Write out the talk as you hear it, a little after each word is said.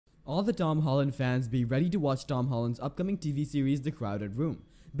All the Tom Holland fans be ready to watch Tom Holland's upcoming TV series The Crowded Room.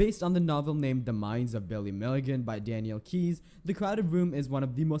 Based on the novel named The Minds of Billy Milligan by Daniel Keyes, The Crowded Room is one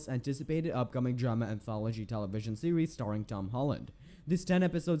of the most anticipated upcoming drama anthology television series starring Tom Holland. This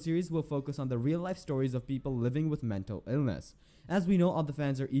 10-episode series will focus on the real-life stories of people living with mental illness. As we know, all the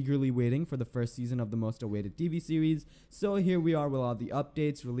fans are eagerly waiting for the first season of the most awaited TV series, so here we are with all the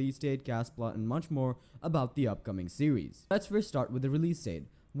updates, release date, cast plot, and much more about the upcoming series. Let's first start with the release date.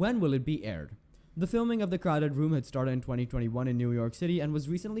 When will it be aired? The filming of The Crowded Room had started in 2021 in New York City and was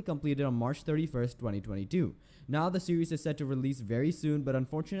recently completed on March 31st, 2022. Now the series is set to release very soon, but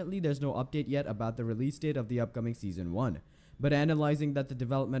unfortunately there's no update yet about the release date of the upcoming Season 1. But analyzing that the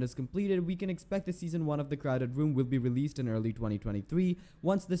development is completed, we can expect the Season 1 of The Crowded Room will be released in early 2023.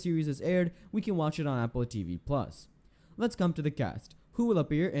 Once the series is aired, we can watch it on Apple TV+. Let's come to the cast. Who will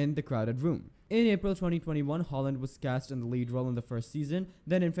appear in The Crowded Room? In April 2021, Holland was cast in the lead role in the first season.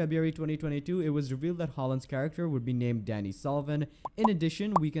 Then in February 2022, it was revealed that Holland's character would be named Danny Sullivan. In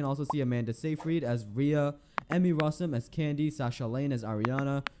addition, we can also see Amanda Seyfried as Rhea, Emmy Rossum as Candy, Sasha Lane as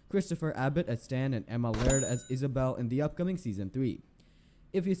Ariana, Christopher Abbott as Stan, and Emma Laird as Isabel in the upcoming Season 3.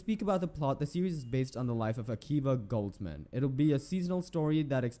 If we speak about the plot, the series is based on the life of Akiva Goldsman. It'll be a seasonal story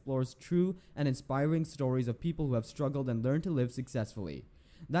that explores true and inspiring stories of people who have struggled and learned to live successfully.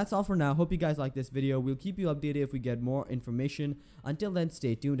 That's all for now. Hope you guys like this video. We'll keep you updated if we get more information. Until then,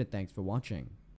 stay tuned and thanks for watching.